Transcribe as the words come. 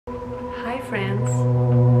friends.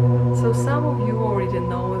 So some of you already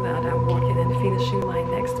know that I'm working and finishing my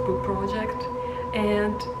next book project,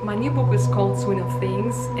 and my new book is called Swing of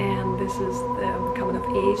Things, and this is the coming of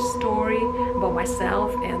age story about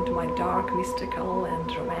myself and my dark, mystical and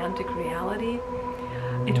romantic reality.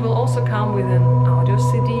 It will also come with an audio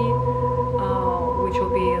CD, which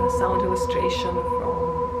will be a sound illustration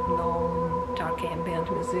from known dark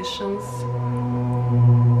ambient musicians.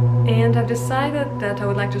 And I've decided that I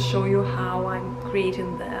would like to show you how I'm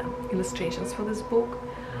creating the illustrations for this book.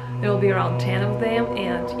 There will be around 10 of them,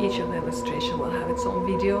 and each of the illustrations will have its own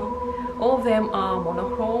video. All of them are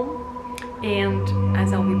monochrome, and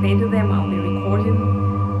as I'll be painting them, I'll be recording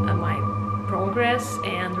my progress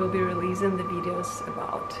and will be releasing the videos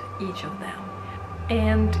about each of them.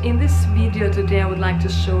 And in this video today I would like to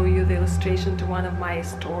show you the illustration to one of my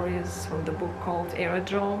stories from the book called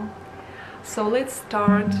Aerodrome. So let's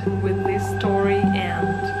start with this story and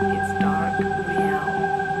its dark reality.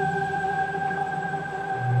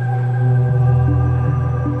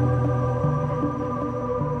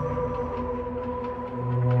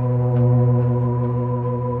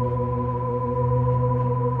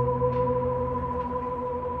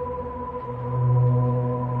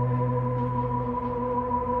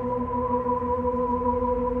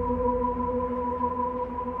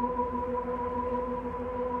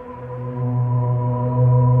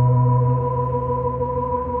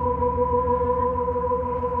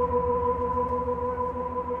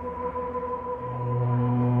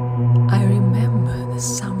 I remember the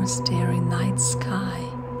summer starry night sky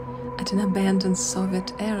at an abandoned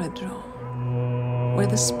Soviet aerodrome, where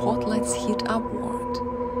the spotlights hit upward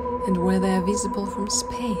and where they are visible from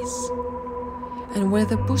space, and where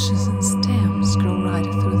the bushes and stems grow right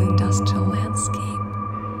through the industrial landscape.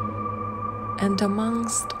 And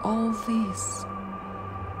amongst all this,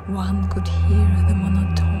 one could hear the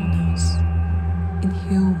monotonous,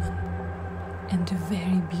 inhuman, and a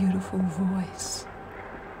very beautiful voice.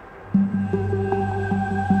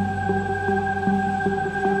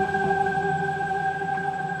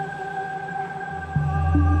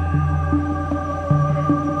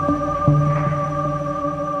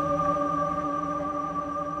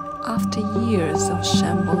 After years of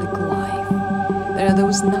shambolic life, there are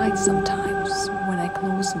those nights sometimes when I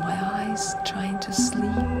close my eyes trying to sleep,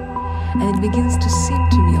 and it begins to seem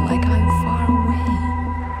to me like I'm far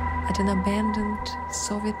away at an abandoned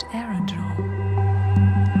Soviet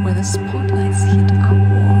aerodrome, where the spotlights hit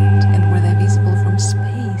upward and where they're visible from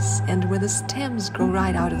space, and where the stems grow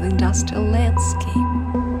right out of the industrial landscape,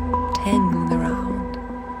 tangling around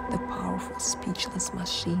the powerful speechless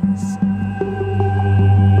machines.